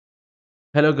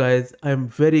Hello guys, I am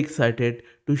very excited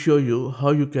to show you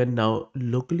how you can now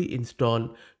locally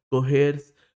install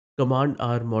Cohere's Command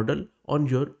R model on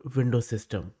your Windows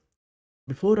system.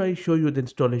 Before I show you the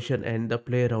installation and the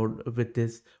play around with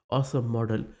this awesome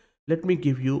model, let me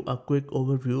give you a quick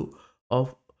overview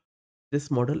of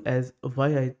this model as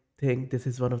why I think this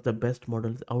is one of the best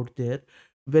models out there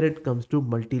when it comes to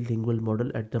multilingual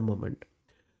model at the moment.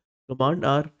 Command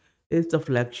R is the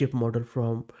flagship model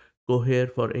from Cohere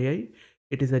for AI.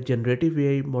 It is a generative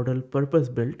AI model purpose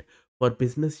built for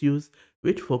business use,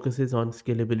 which focuses on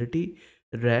scalability,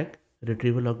 RAG,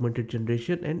 retrieval augmented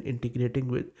generation, and integrating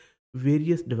with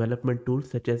various development tools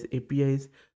such as APIs,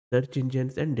 search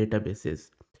engines, and databases.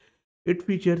 It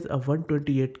features a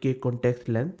 128K context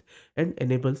length and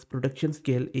enables production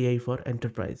scale AI for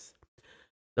enterprise.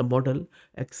 The model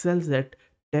excels at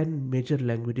 10 major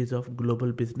languages of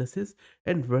global businesses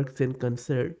and works in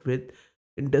concert with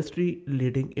industry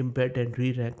leading embed and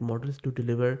re-rank models to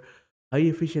deliver high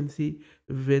efficiency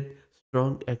with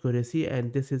strong accuracy,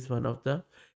 and this is one of the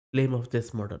claim of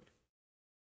this model.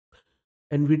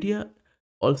 Nvidia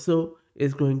also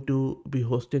is going to be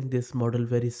hosting this model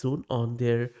very soon on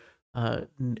their uh,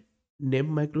 n- NIM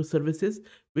microservices,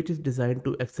 which is designed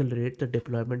to accelerate the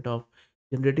deployment of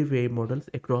generative AI models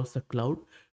across the cloud,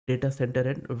 data center,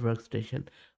 and workstation.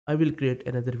 I will create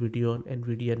another video on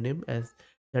Nvidia NIM as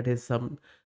that is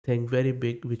something very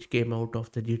big which came out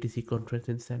of the GTC conference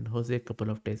in San Jose a couple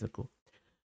of days ago.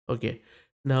 Okay,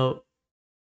 now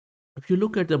if you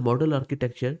look at the model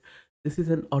architecture, this is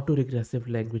an autoregressive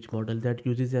language model that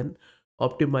uses an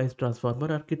optimized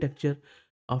transformer architecture.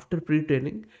 After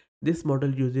pre-training, this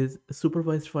model uses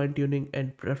supervised fine-tuning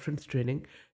and preference training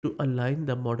to align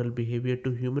the model behavior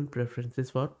to human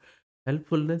preferences for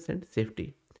helpfulness and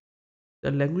safety. The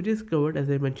languages covered,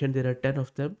 as I mentioned, there are 10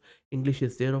 of them. English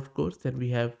is there, of course. Then we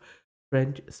have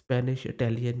French, Spanish,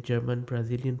 Italian, German,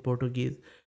 Brazilian, Portuguese,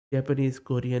 Japanese,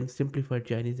 Korean, simplified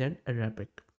Chinese, and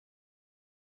Arabic.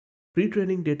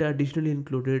 Pre-training data additionally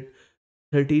included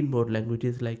 13 more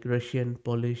languages like Russian,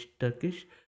 Polish, Turkish,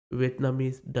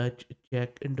 Vietnamese, Dutch,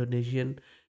 Czech, Indonesian,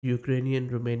 Ukrainian,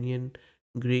 Romanian,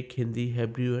 Greek, Hindi,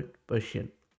 Hebrew, and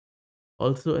Persian.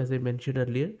 Also, as I mentioned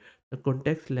earlier, the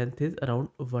context length is around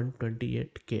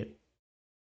 128K.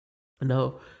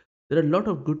 Now, there are a lot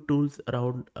of good tools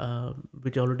around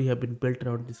which already have been built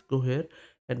around this Cohere,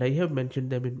 and I have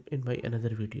mentioned them in my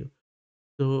another video.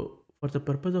 So, for the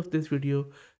purpose of this video,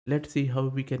 let's see how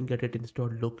we can get it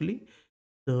installed locally.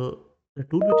 So the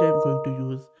tool which I am going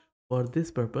to use for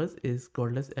this purpose is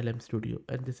called as LM Studio,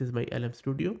 and this is my LM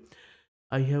Studio.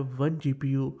 I have one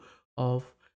GPU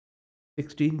of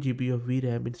 16 GB of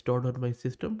VRAM installed on my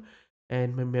system,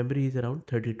 and my memory is around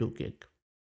 32 gig.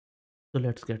 So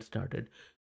let's get started.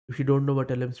 If you don't know what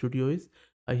LM Studio is,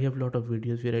 I have a lot of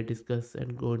videos where I discuss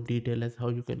and go in detail as how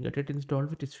you can get it installed,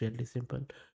 which is fairly simple.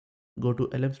 Go to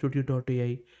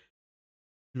lmstudio.ai,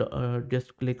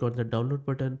 just click on the download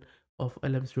button of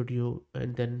LM Studio,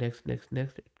 and then next,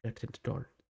 it gets installed.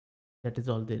 That is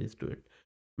all there is to it.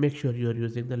 Make sure you are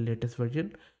using the latest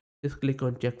version. Just click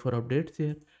on check for updates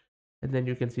here, and then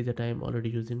you can see that I am already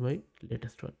using my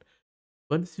latest one.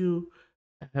 Once you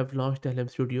have launched LM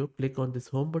Studio, click on this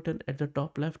home button at the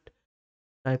top left,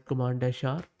 type command dash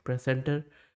R, press enter,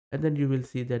 and then you will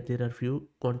see that there are few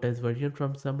quantized version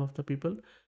from some of the people.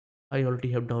 I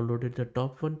already have downloaded the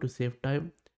top one to save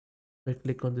time. If I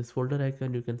click on this folder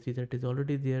icon, you can see that is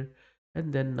already there.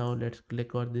 And then now let's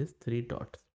click on these three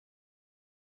dots.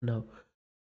 Now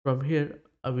from here,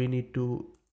 we need to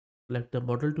select the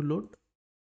model to load.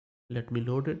 Let me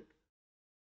load it.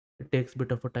 It takes a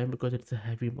bit of a time because it's a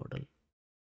heavy model.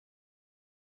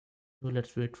 So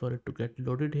let's wait for it to get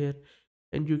loaded here.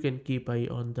 And you can keep eye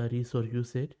on the resource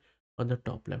usage on the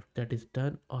top left. That is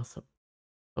done. Awesome.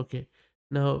 Okay.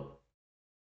 Now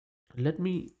let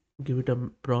me give it a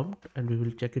prompt and we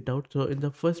will check it out. So in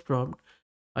the first prompt,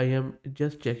 I am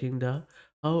just checking the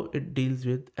how it deals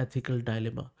with ethical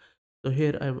dilemma. So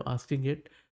here I am asking it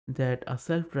that a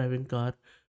self-driving car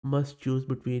must choose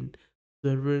between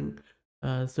serving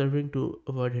serving to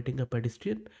avoid hitting a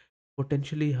pedestrian,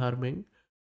 potentially harming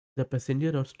the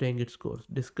passenger or staying its course.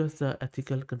 Discuss the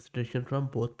ethical consideration from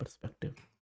both perspectives.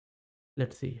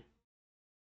 Let's see.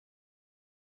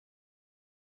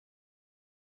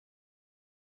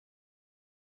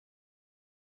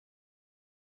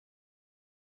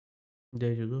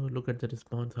 There you go. Look at the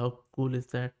response. How cool is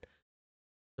that?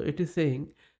 So it is saying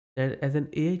that as an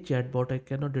AI chatbot, I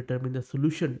cannot determine the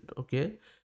solution. Okay,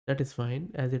 that is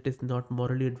fine, as it is not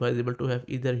morally advisable to have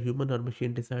either human or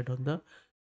machine decide on the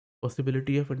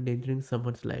possibility of endangering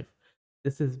someone's life.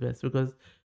 This is best because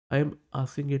I am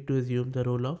asking it to assume the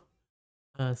role of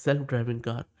self-driving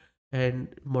car, and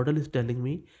model is telling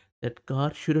me that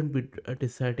car shouldn't be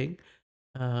deciding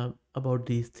about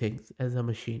these things as a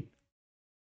machine.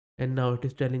 And now it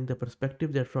is telling the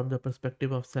perspective that from the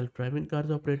perspective of self-driving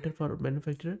cars operator for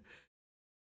manufacturer,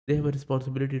 they have a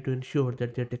responsibility to ensure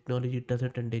that their technology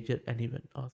doesn't endanger anyone.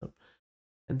 Awesome.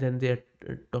 And then they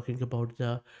are talking about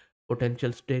the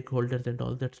potential stakeholders and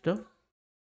all that stuff.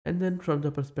 And then from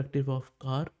the perspective of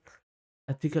car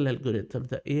ethical algorithms,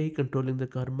 the AI controlling the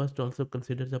car must also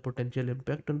consider the potential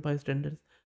impact on bystanders,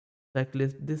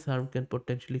 cyclists. This harm can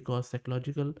potentially cause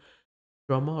psychological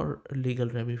trauma or legal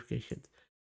ramifications.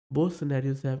 Both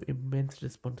scenarios have immense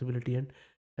responsibility and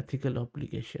ethical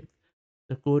obligation.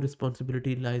 The core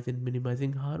responsibility lies in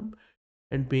minimizing harm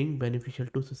and being beneficial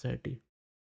to society.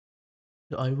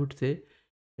 So I would say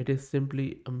it is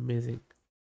simply amazing.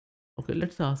 Okay,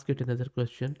 let's ask it another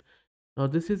question. Now,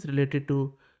 this is related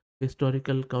to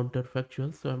historical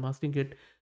counterfactuals. So I'm asking it,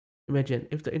 imagine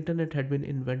if the internet had been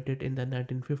invented in the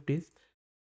 1950s,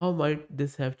 how might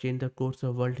this have changed the course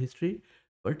of world history,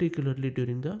 particularly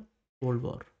during the Cold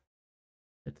War?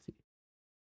 Let's see.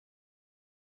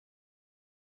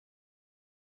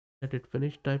 Let it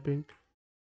finish typing.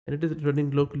 And it is running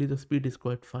locally. The speed is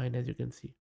quite fine, as you can see.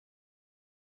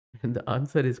 And the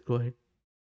answer is quite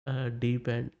deep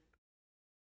and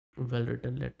well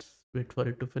written. Let's wait for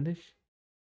it to finish.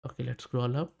 Okay, let's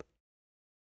scroll up.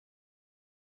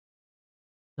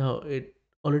 Now, it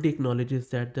already acknowledges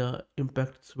that the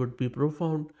impacts would be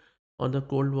profound on the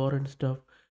Cold War and stuff,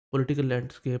 political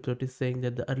landscape. So, it is saying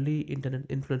that the early internet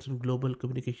influence on global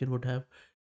communication would have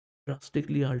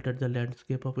drastically altered the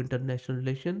landscape of international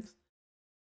relations.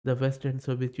 The West and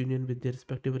Soviet Union, with their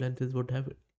respective alliances, would have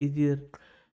easier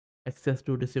access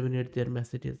to disseminate their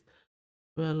messages.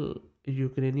 Well,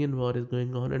 Ukrainian war is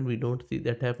going on, and we don't see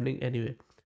that happening anyway.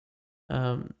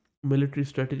 um, Military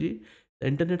strategy, the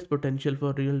internet's potential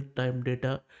for real time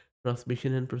data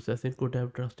transmission and processing could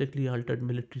have drastically altered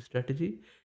military strategy.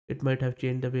 It might have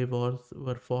changed the way wars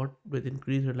were fought with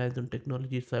increased reliance on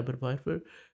technology, cyber warfare.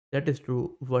 That is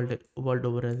true world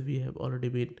over, as we have already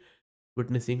been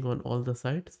witnessing on all the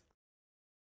sides.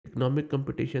 Economic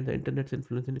competition, the internet's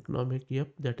influence in economic, yep,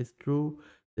 that is true.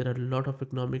 There are a lot of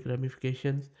economic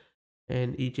ramifications,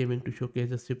 and each aiming to showcase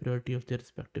the superiority of their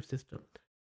respective system.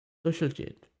 Social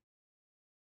change,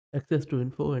 access to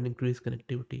info and increased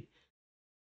connectivity.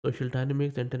 Social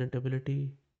dynamics, internet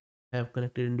ability have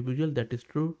connected individuals. That is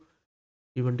true.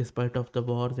 Even despite of the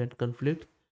wars and conflicts,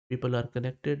 people are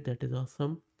connected. That is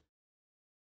awesome.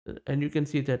 And you can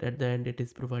see that at the end, it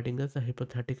is providing us a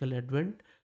hypothetical advent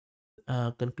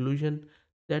conclusion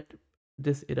that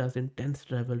this era's intense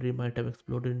rivalry might have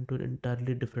exploded into an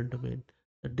entirely different domain,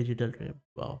 the digital realm.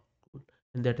 Wow, cool.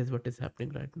 And that is what is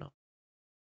happening right now.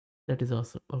 That is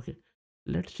awesome. Okay,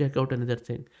 let's check out another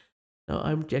thing. Now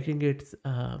I'm checking its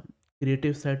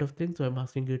creative side of things. So I'm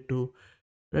asking it to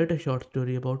write a short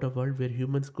story about a world where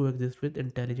humans coexist with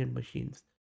intelligent machines,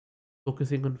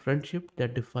 focusing on friendship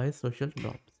that defies social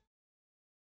norms.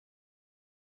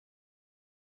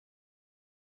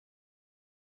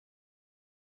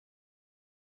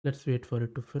 Let's wait for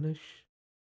it to finish.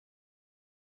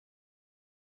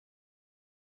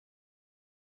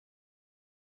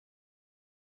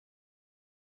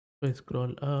 If I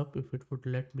scroll up, if it would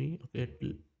let me, okay,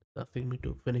 it's asking me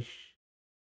to finish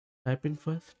typing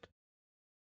first.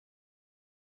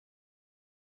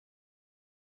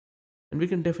 And we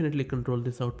can definitely control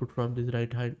this output from this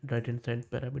right hand side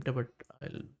parameter, but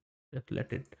I'll just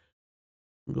let it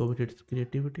go with its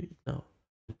creativity. Now,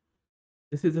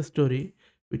 this is a story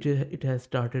which it has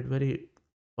started very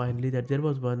finely that there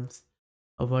was once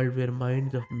a world where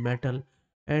minds of metal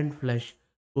and flesh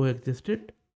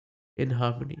coexisted in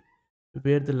harmony,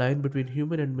 where the line between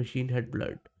human and machine had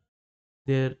blurred.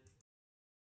 There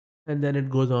and then it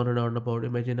goes on and on about,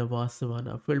 imagine a vast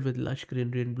savanna filled with lush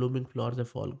greenery and blooming flowers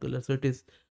of all colors. So it is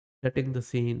setting the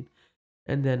scene,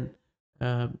 and then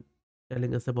um,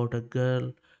 telling us about a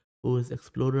girl who is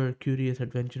explorer, curious,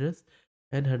 adventurous,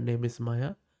 and her name is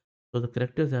Maya. So the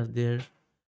characters are there,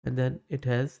 and then it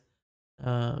has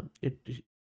it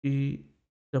she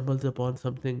stumbles upon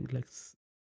something like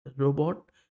robot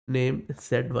named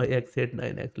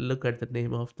ZYX89X. Look at the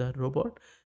name of the robot,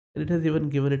 and it has even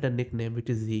given it a nickname which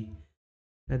is Z.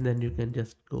 And then you can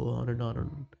just go on and on and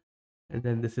on. And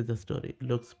then this is the story.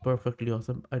 Looks perfectly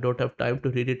awesome. I don't have time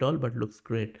to read it all, but looks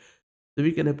great. So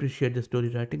we can appreciate the story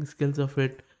writing skills of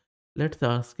it. Let's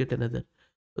ask it another.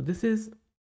 So this is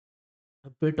a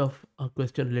bit of a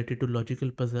question related to logical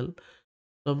puzzle.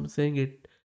 So I'm saying it,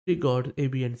 three gods A,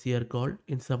 B, and C are called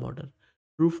in some order: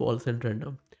 true, false, and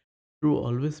random. True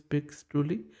always picks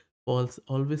truly. False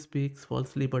always speaks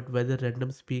falsely, but whether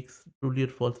random speaks truly or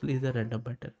falsely is a random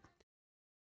matter.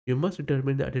 You must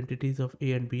determine the identities of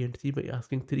A and B and C by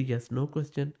asking three yes no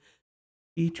questions.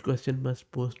 Each question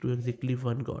must pose to exactly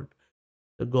one god.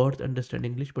 The gods understand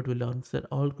English but will answer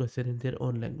all questions in their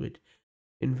own language,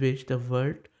 in which the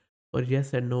word for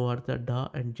yes and no are the da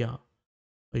and ja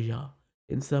or ya.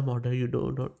 In some order, you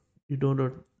do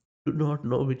not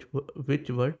know which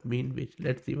word mean which.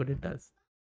 Let's see what it does.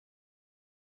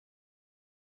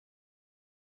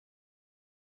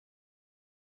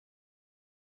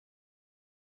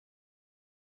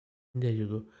 There you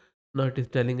go. Now it is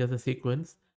telling us a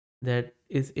sequence that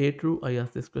is A true? I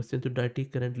ask this question to deity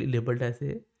currently labeled as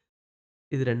A.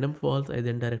 Is random false? I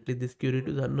then directly this query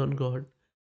to the unknown god.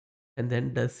 And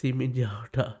then does C mean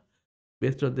Jahota?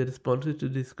 Based on the responses to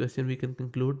this question, we can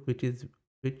conclude which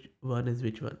one is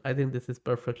which one. I think this is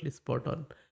perfectly spot on.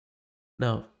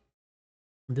 Now,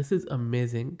 this is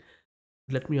amazing.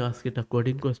 Let me ask it a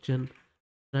coding question.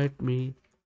 Write me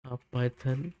a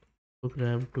Python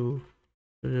program to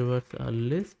reverse a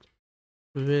list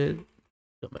with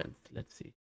comments. Let's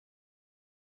see.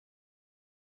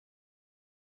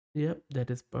 Yep, that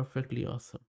is perfectly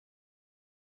awesome.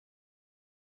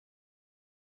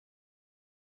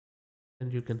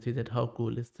 And you can see that how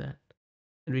cool is that.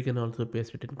 And we can also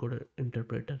paste it in code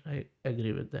interpreter. I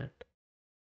agree with that.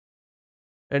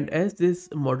 And as this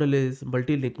model is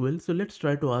multilingual, so let's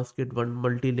try to ask it one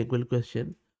multilingual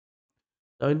question.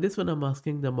 Now in this one, I'm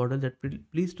asking the model that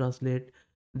please translate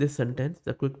this sentence.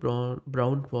 The quick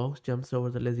brown fox jumps over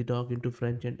the lazy dog into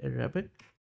French and Arabic.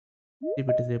 See if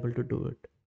it is able to do it.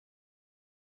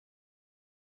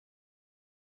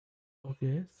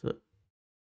 Okay, so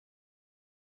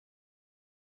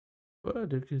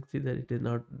you can see that it is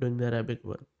not doing the Arabic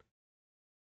one.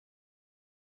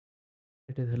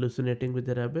 It is hallucinating with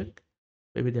Arabic.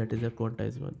 Maybe that is a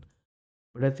quantized one.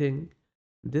 But I think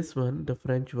this one, the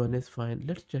French one, is fine.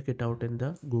 Let's check it out in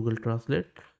the Google Translate.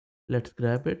 Let's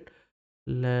grab it.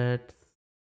 Let's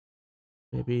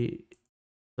maybe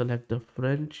select the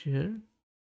French here.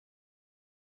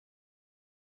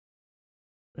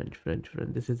 French.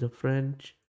 This is a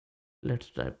French. Let's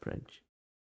try French.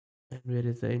 And where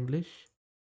is the English?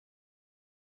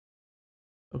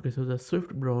 Okay, so the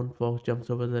swift brown fox jumps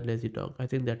over the lazy dog. I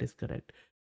think that is correct.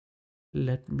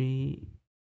 Let me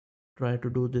try to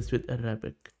do this with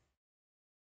Arabic.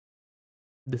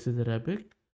 This is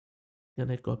Arabic. Can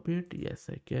I copy it? Yes,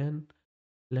 I can.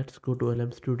 Let's go to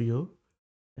LM Studio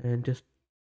and just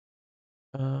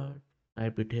uh,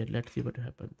 type it here. Let's see what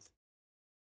happens.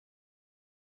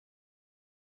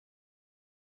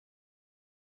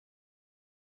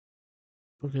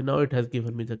 Okay, now it has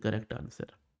given me the correct answer.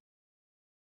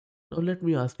 Now let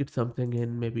me ask it something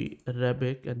in maybe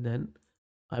Arabic and then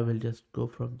I will just go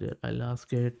from there. I'll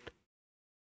ask it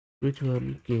which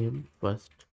one came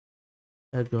first,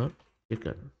 egg or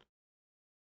chicken.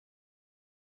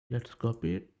 Let's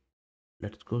copy it.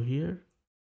 Let's go here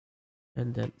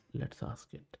and then let's ask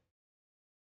it.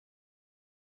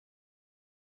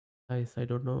 Guys, I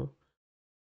don't know.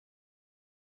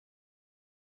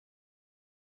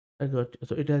 I got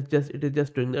so it is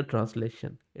just doing the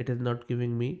translation. It is not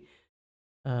giving me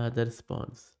the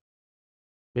response.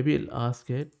 Maybe I'll ask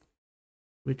it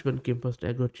which one came first,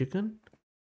 egg or chicken.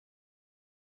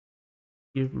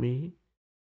 Give me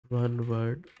one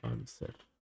word answer.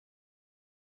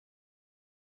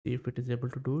 See if it is able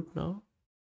to do it now.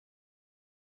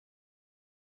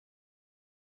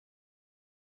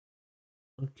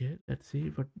 Okay, let's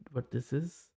see what this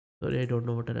is. Sorry, I don't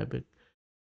know what Arabic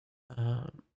uh,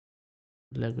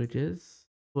 language is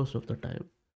most of the time.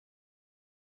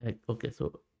 Like, okay,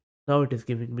 so now it is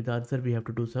giving me the answer. We have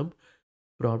to do some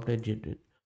prompt engineering.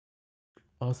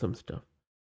 Awesome stuff.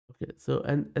 Okay, so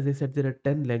and as I said, there are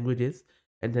 10 languages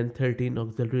and then 13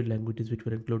 auxiliary languages which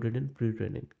were included in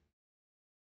pre-training.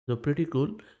 So pretty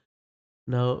cool.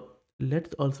 Now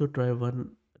let's also try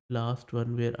one last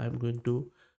one where I'm going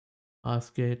to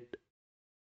ask it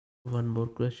one more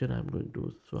question. I'm going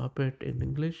to swap it in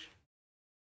English.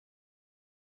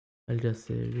 I'll just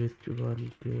say which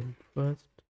one came first,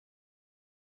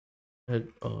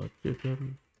 egg or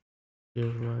chicken.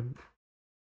 Give one,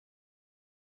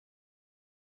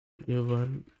 give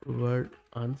one word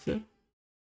answer.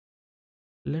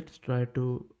 Let's try it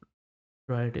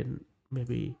in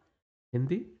maybe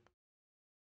Hindi.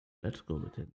 Let's go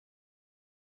with it.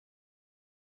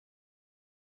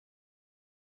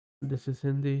 This is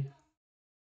Hindi.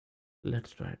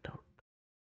 Let's try it out.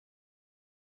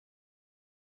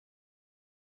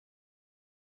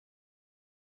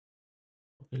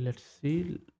 Okay, let's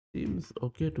see. Seems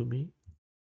okay to me.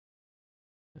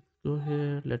 go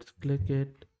here. Let's click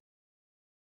it.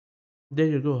 There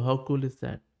you go. How cool is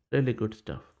that? Really good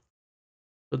stuff.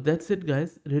 So that's it,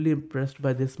 guys. Really impressed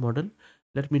by this model.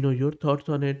 Let me know your thoughts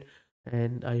on it,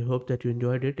 and I hope that you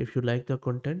enjoyed it. If you like the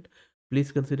content,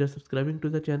 please consider subscribing to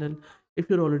the channel. If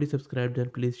you're already subscribed, then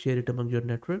please share it among your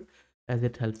network as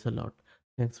it helps a lot.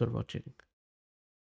 Thanks for watching.